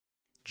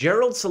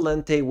Gerald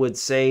Celente would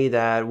say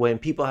that when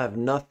people have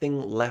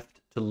nothing left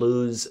to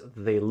lose,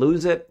 they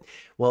lose it.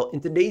 Well, in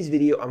today's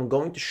video, I'm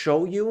going to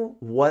show you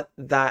what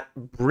that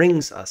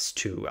brings us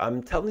to.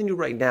 I'm telling you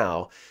right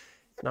now,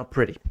 it's not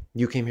pretty.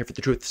 You came here for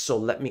the truth, so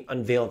let me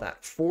unveil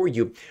that for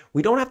you.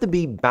 We don't have to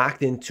be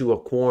backed into a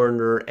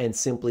corner and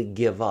simply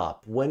give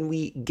up. When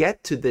we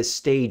get to this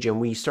stage and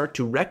we start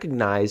to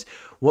recognize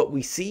what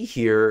we see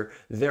here,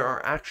 there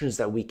are actions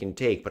that we can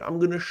take. But I'm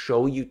going to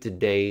show you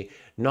today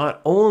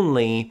not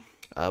only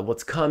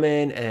what's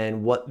coming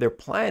and what they're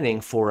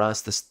planning for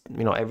us. This,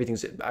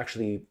 everything's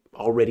actually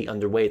already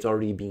underway. It's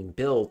already being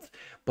built.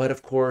 But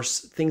of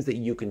course, things that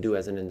you can do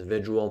as an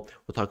individual.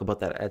 We'll talk about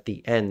that at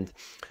the end.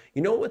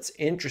 You know what's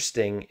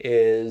interesting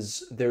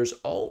is there's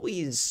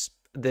always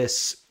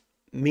this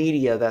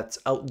media that's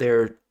out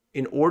there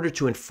in order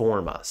to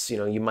inform us.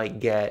 You might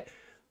get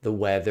the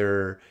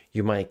weather,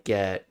 you might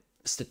get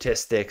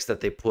statistics that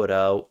they put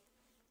out.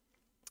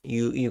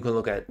 You can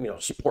look at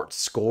sports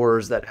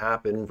scores that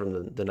happen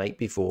from the night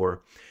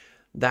before.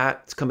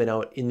 That's coming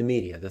out in the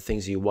media, the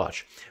things you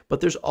watch. But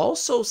there's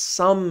also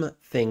some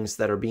things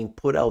that are being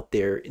put out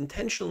there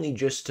intentionally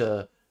just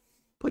to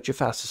put you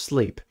fast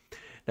asleep.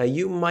 Now,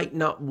 you might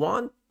not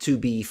want to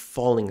be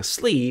falling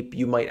asleep.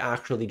 You might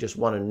actually just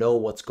want to know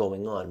what's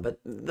going on. But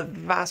the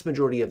vast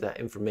majority of that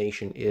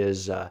information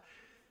is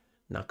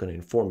not going to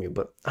inform you.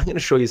 But I'm going to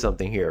show you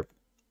something here.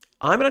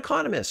 I'm an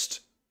economist.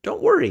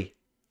 Don't worry.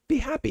 Be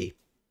happy.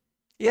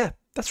 Yeah,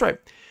 that's right.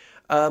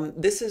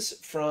 This is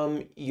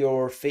from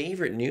your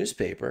favorite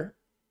newspaper,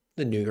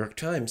 the New York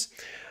Times.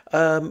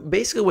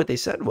 Basically what they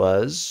said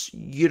was,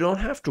 you don't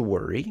have to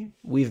worry.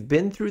 We've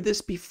been through this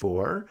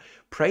before.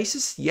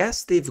 Prices,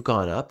 yes, they've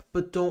gone up,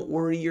 but don't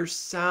worry, your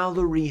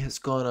salary has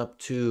gone up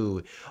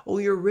too. Oh,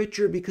 you're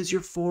richer because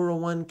your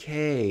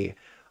 401k.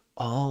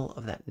 All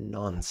of that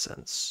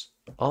nonsense.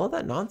 All of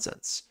that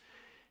nonsense.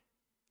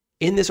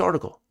 In this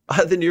article,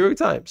 the New York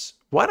Times.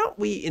 Why don't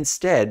we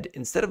instead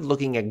of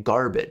looking at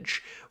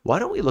garbage, why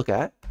don't we look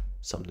at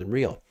something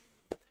real?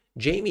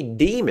 Jamie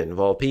Dimon, of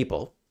all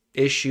people,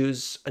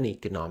 issues an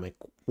economic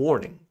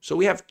warning. So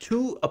we have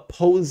two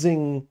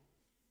opposing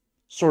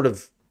sort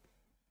of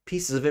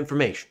pieces of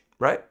information,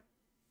 right?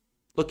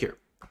 Look here.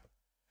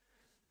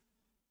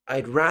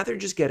 I'd rather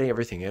just get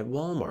everything at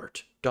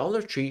Walmart.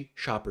 Dollar Tree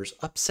shoppers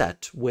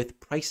upset with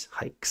price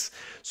hikes.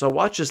 So I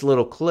watched this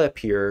little clip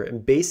here,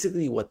 and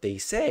basically what they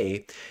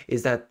say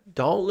is that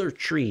Dollar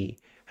Tree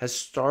has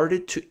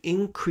started to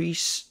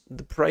increase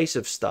the price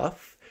of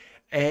stuff,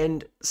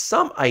 and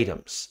some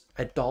items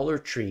at Dollar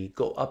Tree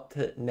go up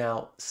to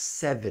now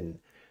 $7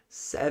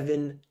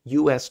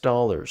 US.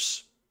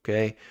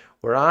 Okay,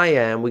 where I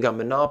am, we got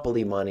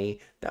monopoly money.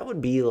 That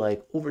would be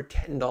like over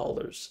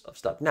 $10 of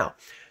stuff. Now,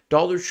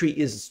 Dollar Tree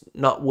is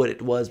not what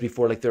it was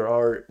before. Like, there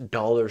are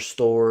dollar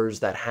stores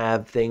that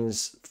have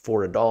things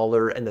for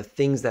 $1, and the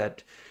things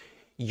that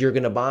you're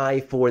gonna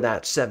buy for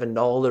that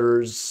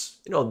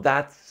 $7,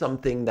 that's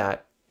something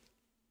that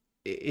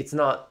it's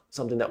not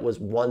something that was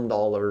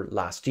 $1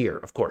 last year.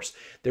 Of course,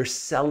 they're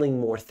selling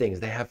more things.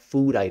 They have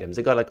food items.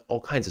 They got like all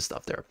kinds of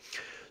stuff there.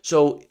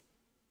 So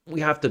we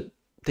have to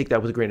take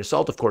that with a grain of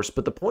salt, of course.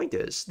 But the point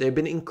is, they've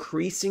been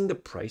increasing the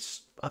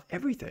price of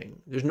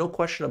everything. There's no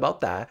question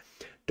about that.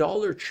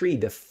 Dollar Tree,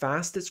 the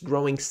fastest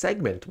growing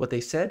segment, what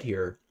they said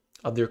here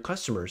of their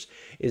customers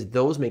is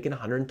those making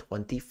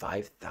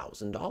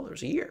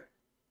 $125,000 a year.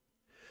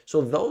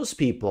 So those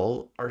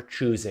people are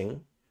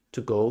choosing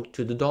to go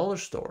to the dollar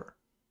store.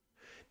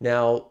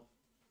 Now,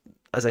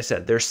 as I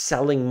said, they're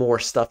selling more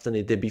stuff than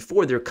they did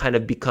before. They're kind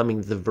of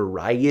becoming the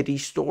variety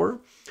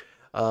store.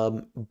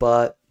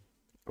 But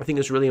I think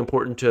it's really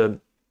important to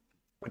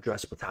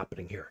address what's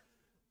happening here.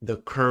 The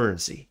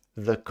currency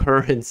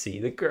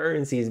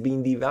is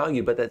being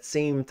devalued. But at the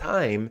same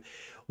time,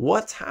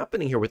 what's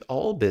happening here with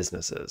all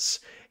businesses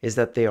is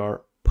that they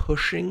are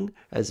pushing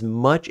as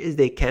much as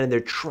they can, and they're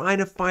trying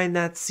to find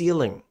that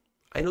ceiling.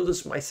 I know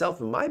this myself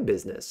in my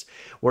business,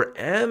 where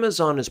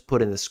Amazon is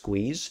put in the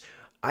squeeze.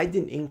 I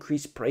didn't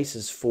increase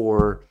prices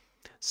for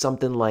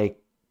something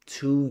like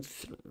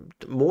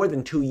more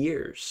than 2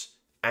 years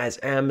as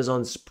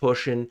Amazon's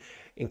pushing,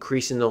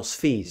 increasing those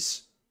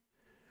fees.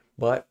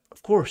 But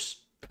of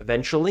course,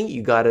 eventually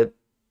you got to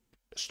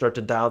start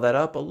to dial that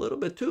up a little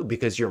bit too,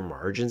 because your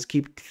margins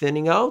keep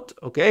thinning out.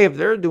 Okay, if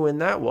they're doing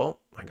that, well,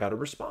 I got to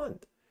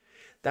respond.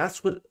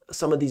 That's what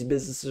some of these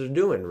businesses are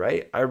doing,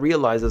 right? I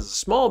realize as a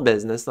small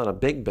business, not a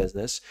big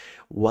business,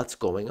 what's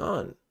going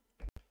on.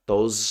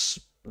 Those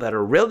that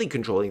are really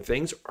controlling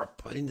things are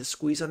putting the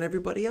squeeze on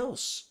everybody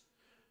else,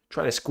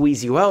 trying to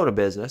squeeze you out of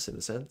business in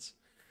a sense.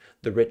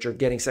 The rich are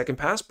getting second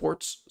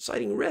passports,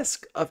 citing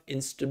risk of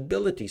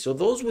instability. So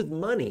those with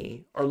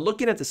money are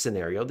looking at the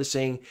scenario. They're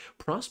saying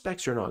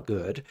prospects are not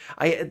good.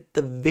 I, at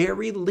the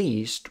very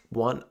least,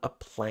 want a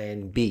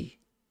plan B.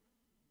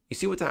 You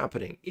see what's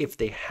happening? If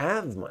they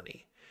have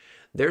money,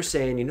 they're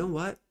saying, you know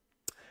what?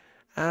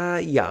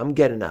 Yeah, I'm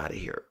getting out of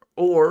here.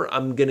 Or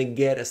I'm going to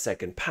get a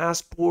second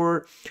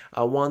passport.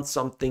 I want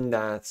something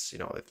that's,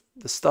 if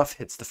the stuff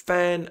hits the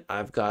fan,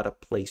 I've got a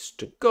place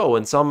to go.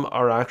 And some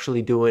are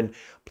actually doing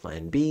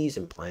plan Bs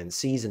and plan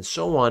Cs and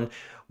so on.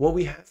 What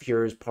we have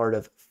here is part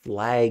of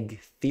flag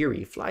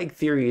theory. Flag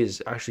theory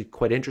is actually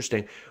quite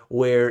interesting,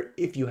 where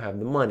if you have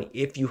the money,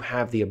 if you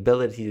have the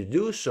ability to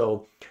do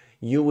so,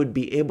 you would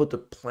be able to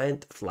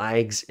plant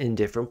flags in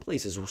different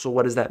places. So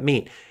what does that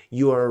mean?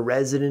 You are a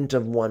resident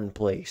of one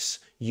place.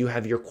 You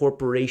have your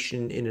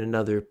corporation in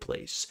another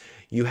place.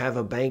 You have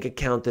a bank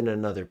account in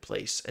another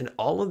place. And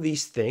all of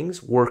these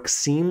things work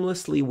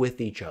seamlessly with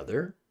each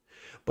other,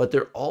 but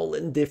they're all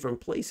in different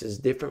places,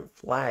 different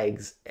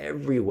flags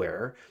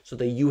everywhere, so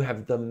that you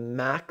have the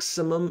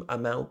maximum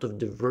amount of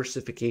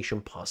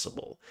diversification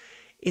possible.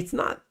 It's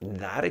not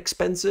that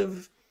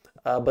expensive,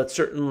 but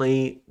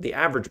certainly the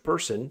average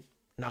person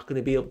not going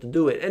to be able to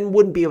do it and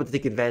wouldn't be able to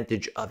take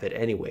advantage of it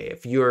anyway.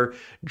 If your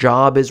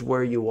job is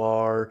where you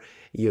are,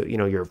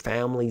 your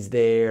family's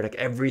there, like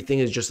everything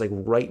is just like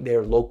right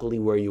there locally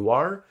where you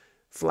are,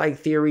 flag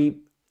theory,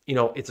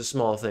 it's a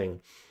small thing.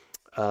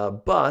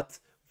 But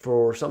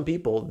for some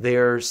people,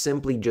 they're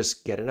simply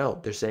just getting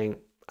out. They're saying,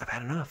 I've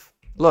had enough.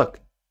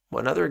 Look,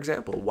 another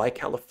example, why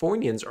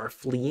Californians are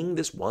fleeing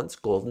this once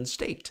golden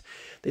state.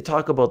 They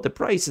talk about the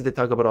prices, they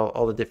talk about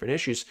all the different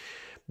issues.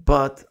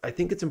 But I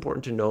think it's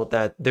important to note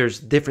that there's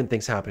different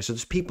things happening. So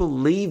there's people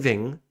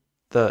leaving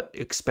the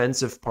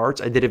expensive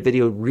parts. I did a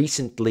video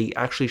recently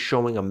actually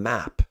showing a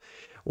map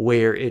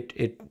where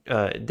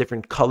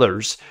different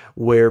colors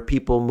where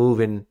people move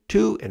in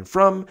to and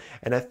from.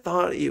 And I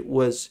thought it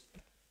was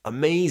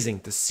amazing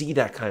to see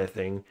that kind of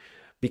thing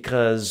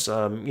because,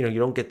 you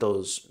don't get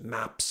those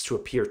maps to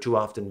appear too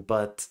often,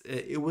 but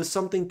it was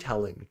something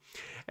telling.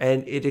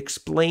 And it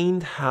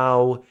explained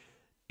how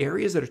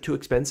areas that are too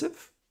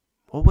expensive,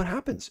 well, what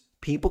happens?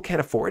 People can't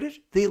afford it.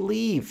 They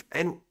leave.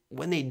 And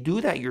when they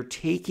do that, you're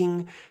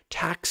taking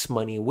tax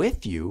money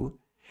with you.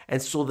 And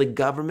so the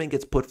government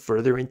gets put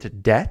further into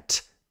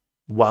debt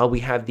while we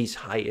have these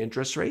high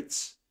interest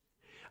rates.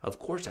 Of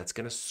course, that's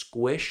going to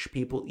squish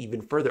people even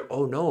further.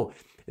 Oh, no,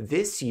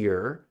 this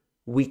year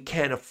we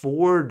can't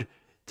afford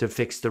to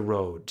fix the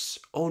roads.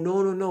 Oh,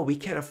 no, we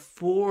can't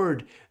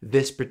afford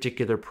this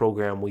particular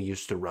program we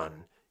used to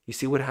run. You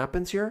see what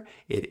happens here?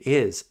 It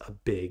is a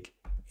big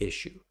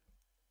issue.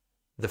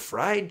 The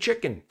fried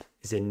chicken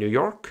is in New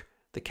York.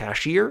 The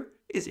cashier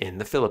is in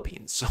the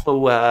Philippines.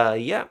 So,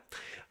 yeah,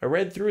 I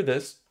read through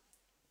this.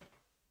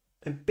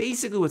 And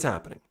basically what's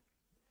happening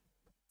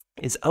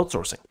is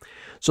outsourcing.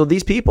 So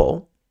these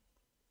people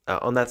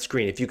on that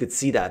screen, if you could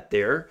see that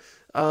there,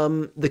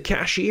 the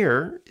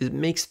cashier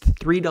makes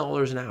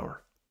 $3 an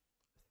hour.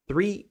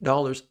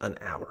 $3 an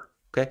hour,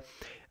 okay?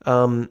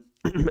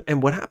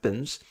 And what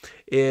happens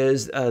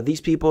is these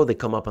people, they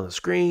come up on the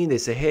screen, they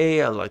say,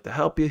 hey, I'd like to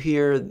help you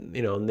here,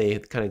 and they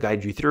kind of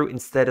guide you through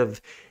instead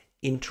of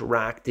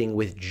interacting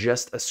with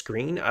just a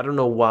screen. I don't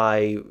know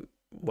why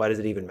does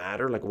it even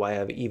matter? Like,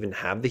 why even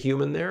have the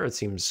human there? It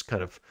seems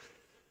kind of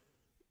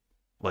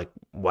like,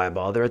 why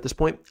bother at this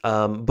point?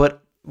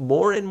 But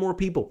more and more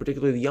people,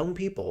 particularly the young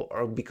people,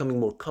 are becoming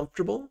more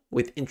comfortable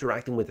with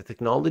interacting with the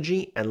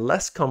technology and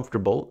less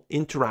comfortable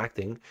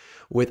interacting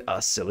with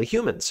us silly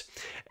humans.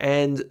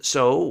 And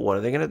so what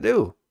are they going to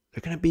do?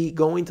 They're going to be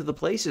going to the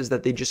places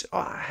that they just,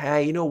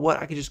 hey, you know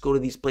what? I can just go to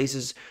these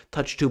places,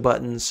 touch two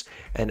buttons,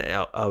 and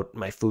out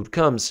my food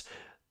comes.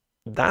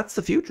 That's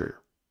the future.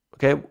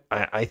 Okay.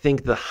 I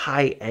think the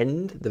high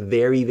end, the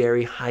very,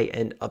 very high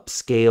end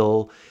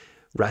upscale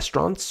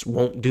restaurants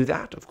won't do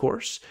that, of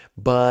course,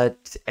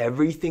 but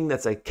everything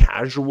that's like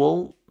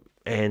casual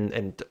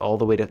and all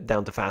the way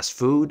down to fast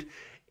food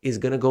is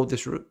going to go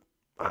this route.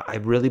 I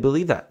really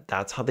believe that.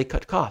 That's how they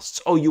cut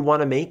costs. Oh, you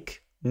want to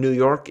make New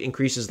York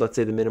increases, let's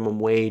say the minimum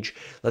wage,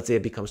 let's say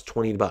it becomes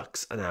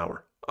 $20 an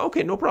hour.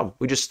 Okay, no problem.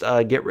 We just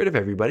get rid of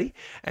everybody,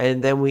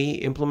 and then we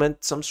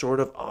implement some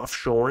sort of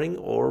offshoring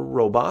or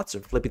robots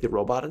or flipping the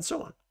robot and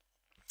so on.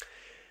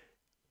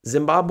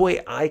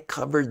 Zimbabwe, I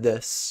covered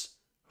this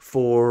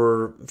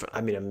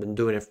I've been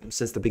doing it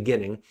since the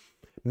beginning.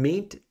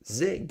 Meet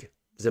Zig,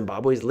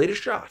 Zimbabwe's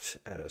latest shot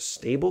at a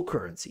stable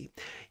currency.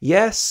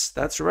 Yes,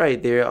 that's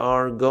right. They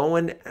are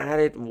going at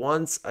it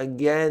once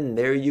again.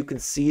 There you can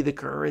see the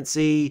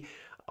currency.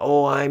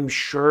 Oh, I'm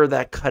sure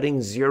that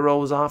cutting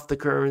zeros off the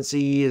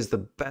currency is the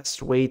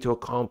best way to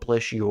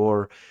accomplish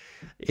your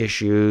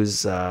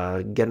issues,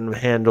 get them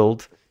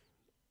handled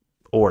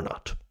or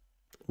not.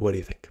 What do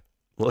you think?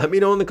 Let me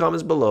know in the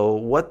comments below.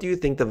 What do you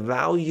think the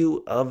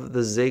value of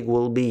the Zig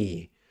will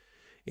be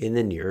in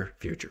the near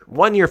future?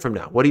 1 year from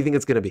now, what do you think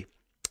it's going to be?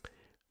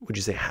 Would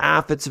you say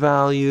half its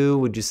value?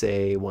 Would you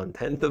say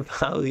 1/10 of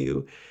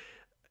value?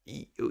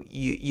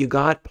 You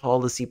got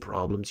policy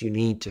problems. You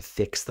need to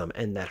fix them,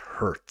 and that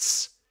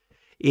hurts.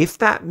 If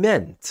that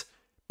meant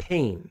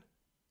pain,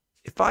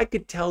 if I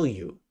could tell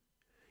you,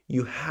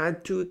 you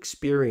had to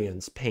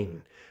experience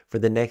pain for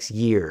the next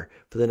year,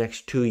 for the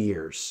next 2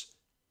 years,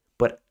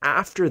 but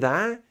after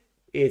that,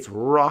 it's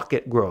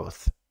rocket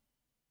growth.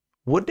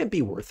 Wouldn't it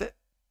be worth it?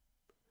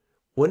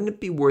 Wouldn't it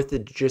be worth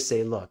it to just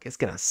say, look, it's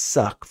going to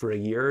suck for a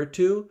year or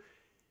two,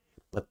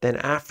 but then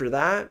after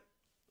that,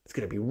 it's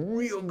going to be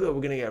real good.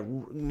 We're going to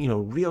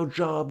get, real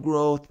job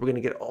growth. We're going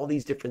to get all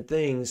these different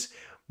things,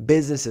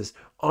 businesses,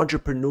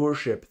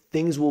 entrepreneurship,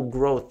 things will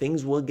grow,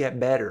 things will get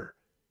better.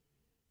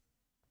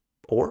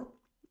 Or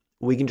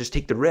we can just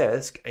take the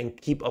risk and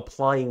keep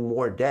applying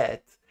more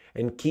debt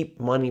and keep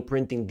money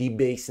printing,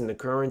 debasing the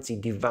currency,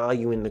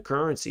 devaluing the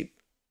currency.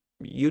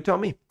 You tell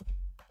me.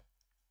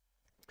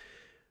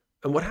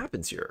 And what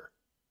happens here?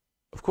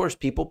 Of course,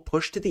 people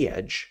push to the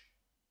edge.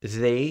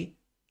 They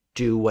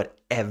do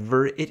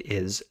whatever it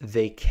is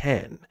they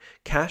can.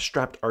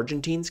 Cash-strapped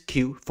Argentines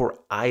queue for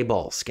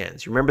eyeball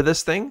scans. You remember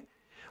this thing?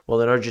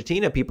 Well, in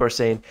Argentina, people are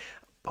saying,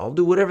 I'll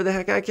do whatever the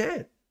heck I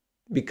can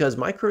because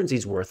my currency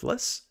is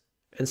worthless.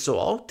 And so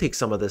I'll take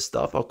some of this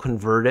stuff. I'll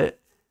convert it.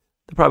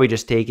 They'll probably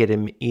just take it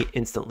and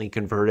instantly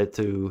convert it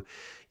to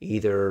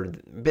either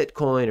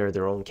Bitcoin or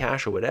their own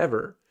cash or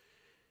whatever.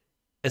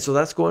 And so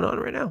that's going on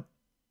right now.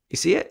 You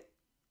see it?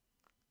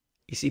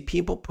 You see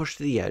people push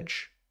to the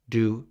edge,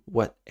 do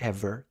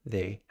whatever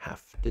they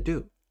have to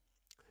do.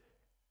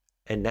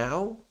 And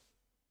now,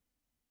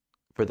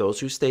 for those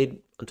who stayed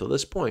until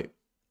this point,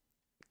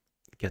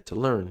 get to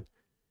learn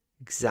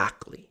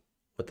exactly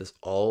what this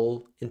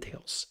all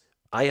entails.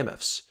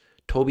 IMF's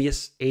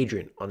Tobias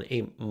Adrian on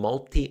a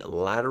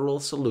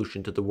multilateral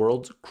solution to the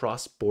world's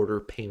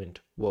cross-border payment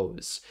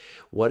woes.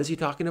 What is he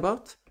talking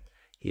about?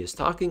 He is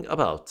talking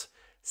about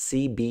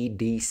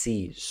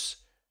CBDCs.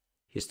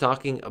 He's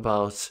talking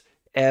about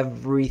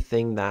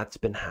everything that's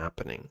been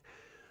happening.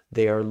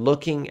 They are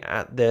looking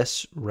at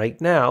this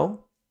right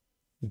now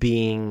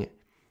being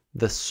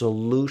the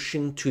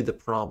solution to the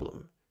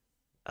problem.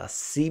 A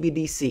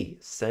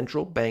CBDC,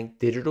 central bank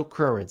digital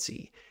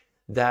currency,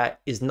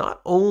 that is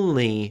not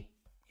only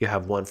you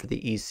have one for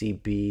the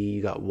ECB,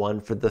 you got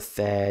one for the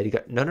Fed, you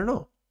got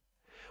no.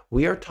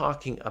 We are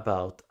talking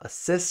about a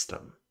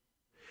system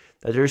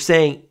that they're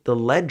saying the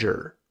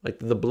ledger, like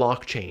the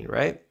blockchain,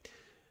 right?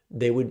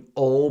 They would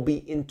all be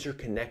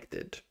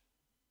interconnected.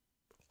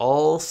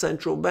 All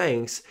central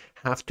banks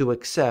have to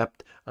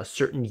accept a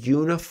certain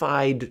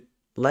unified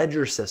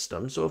ledger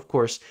system. So, of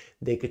course,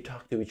 they could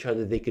talk to each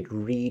other. They could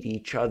read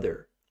each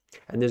other.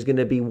 And there's going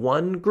to be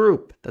one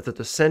group that's at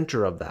the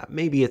center of that.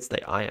 Maybe it's the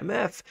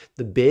IMF.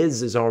 The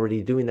BIZ is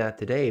already doing that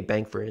today,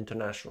 Bank for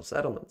International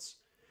Settlements.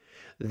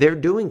 They're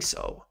doing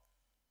so.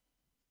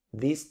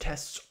 These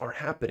tests are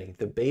happening.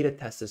 The beta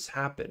test is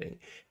happening.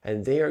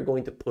 And they are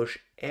going to push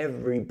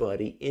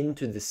everybody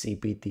into the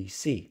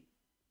CBDC.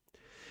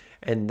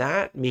 And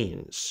that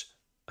means,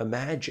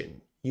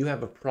 imagine you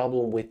have a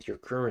problem with your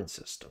current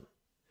system.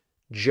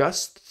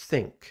 Just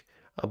think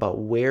about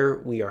where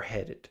we are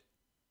headed.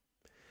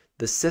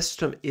 The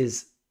system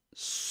is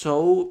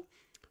so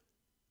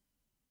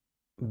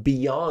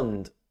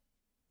beyond,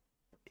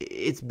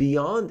 it's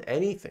beyond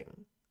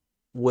anything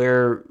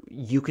where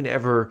you can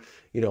ever,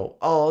 oh,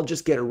 I'll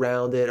just get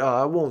around it. Oh,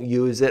 I won't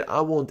use it.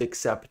 I won't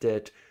accept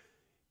it.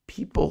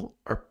 People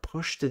are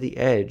pushed to the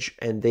edge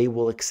and they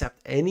will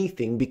accept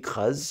anything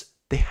because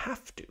they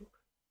have to.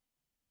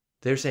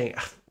 They're saying,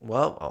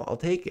 well, I'll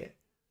take it.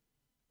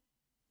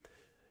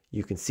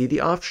 You can see the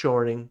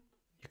offshoring.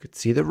 You could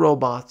see the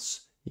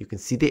robots. You can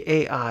see the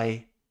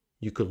AI.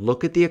 You could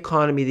look at the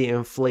economy, the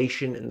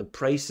inflation, and the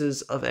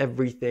prices of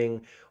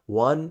everything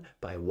one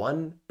by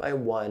one by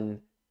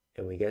one.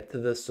 And we get to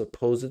the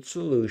supposed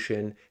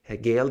solution,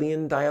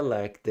 Hegelian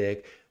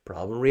dialectic,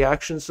 problem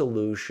reaction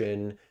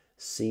solution,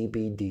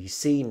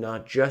 CBDC,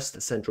 not just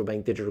a central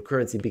bank digital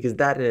currency, because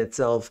that in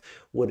itself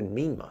wouldn't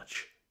mean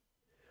much,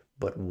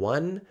 but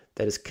one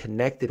that is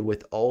connected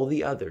with all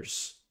the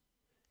others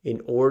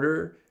in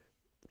order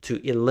to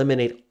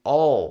eliminate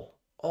all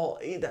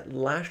that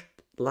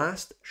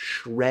last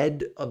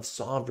shred of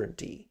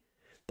sovereignty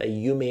that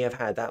you may have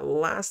had, that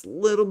last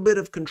little bit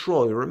of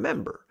control. You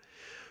remember,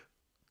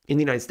 in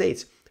the United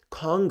States,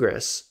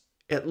 Congress,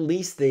 at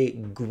least they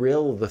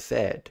grill the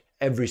Fed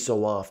every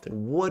so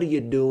often. What are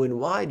you doing?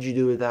 Why did you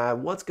do that?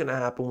 What's going to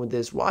happen with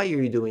this? Why are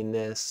you doing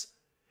this?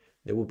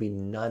 There will be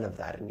none of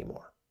that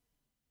anymore.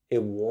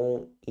 It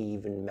won't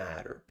even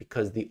matter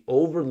because the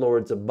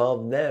overlords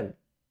above them,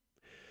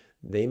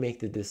 they make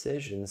the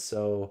decisions.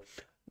 So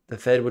the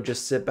Fed would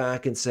just sit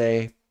back and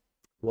say, it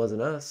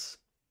wasn't us,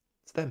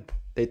 it's them.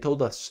 They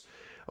told us.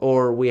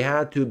 Or we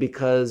had to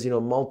because,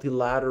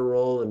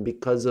 multilateral and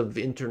because of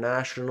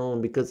international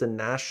and because of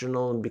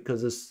national and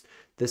because of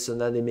this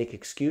and that, they make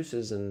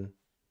excuses and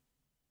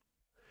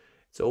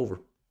it's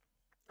over.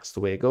 That's the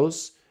way it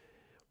goes.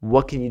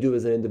 What can you do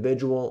as an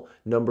individual?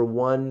 Number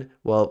one,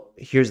 well,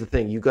 here's the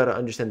thing. You got to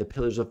understand the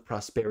pillars of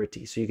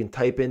prosperity. So you can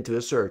type into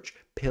a search,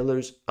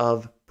 pillars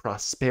of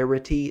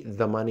prosperity,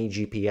 the money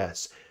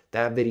GPS.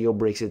 That video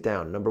breaks it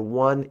down. Number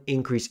one,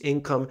 increase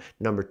income.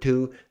 Number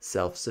two,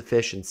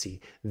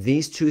 self-sufficiency.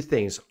 These two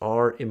things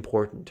are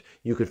important.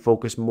 You could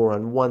focus more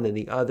on one than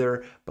the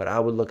other, but I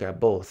would look at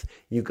both.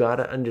 You got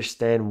to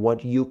understand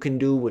what you can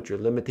do, what your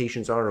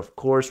limitations are, of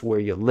course, where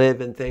you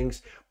live and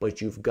things,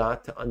 but you've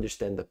got to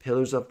understand the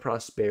pillars of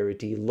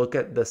prosperity. Look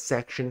at the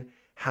section,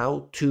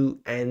 how to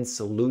and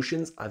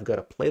solutions. I've got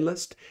a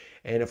playlist.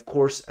 And of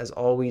course, as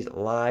always,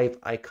 live,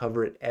 I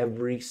cover it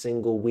every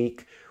single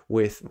week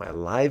with my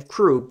live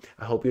crew.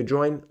 I hope you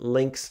join.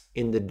 Links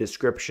in the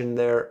description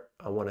there.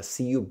 I want to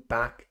see you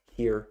back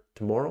here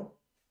tomorrow.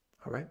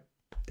 All right.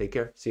 Take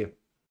care. See you.